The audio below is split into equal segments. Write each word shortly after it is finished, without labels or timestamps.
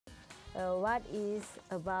what is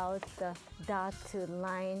about the dot to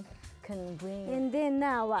line can bring. And then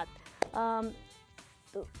now what?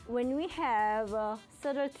 When we have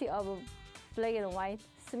subtlety of black and white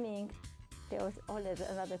Sumi Ink, there was always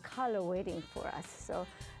another color waiting for us. So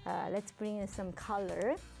let's bring in some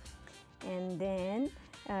color, and then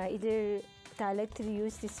either directly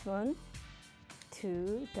use this one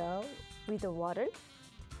with the water.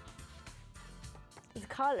 It's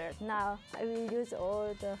colored. Now I will use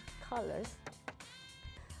all the colors.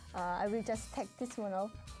 I will just take this one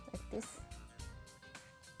off like this.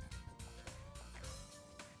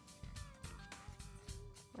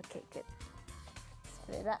 Okay, good.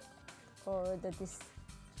 Spread out all this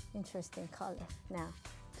interesting color now.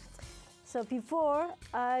 So before,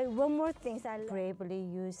 one more thing, I bravely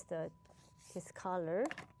use this color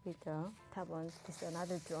with the top on this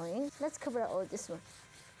another drawing. Let's cover all this one.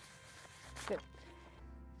 Good.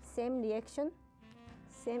 Same reaction,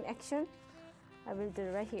 same action. I will do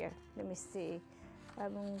right here. Let me see.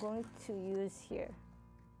 I'm going to use here.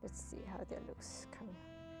 Let's see how that looks coming.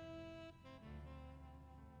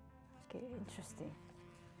 Okay, interesting.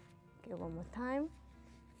 Okay, one more time.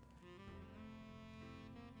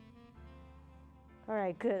 All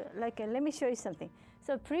right, good. Let me show you something.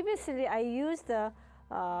 So previously I used the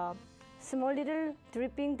small little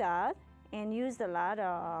dripping dot and used a lot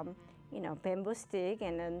of bamboo stick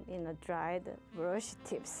and then dried brush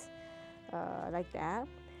tips like that.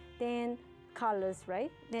 Then colors,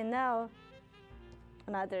 right? Then now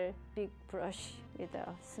another big brush with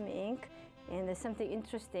Sumi Ink, and there's something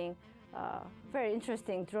interesting, very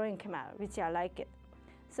interesting drawing came out, which I like it.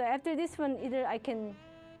 So after this one, either I can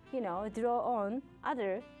draw on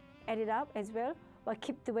other, add it up as well, or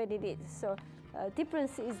keep the way it is. So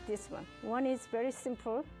difference is this one. One is very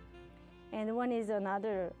simple, and one is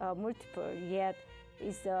another multiple, yet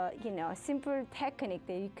it's a simple technique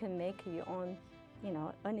that you can make your own,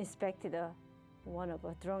 unexpected one of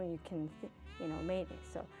a drawing you can, make it.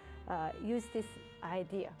 So use this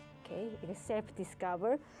idea, okay? You can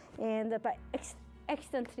self-discover, and by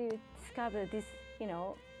accidentally discover this,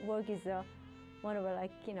 work is one of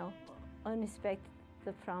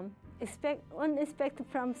unexpected from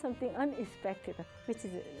something unexpected, which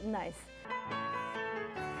is nice.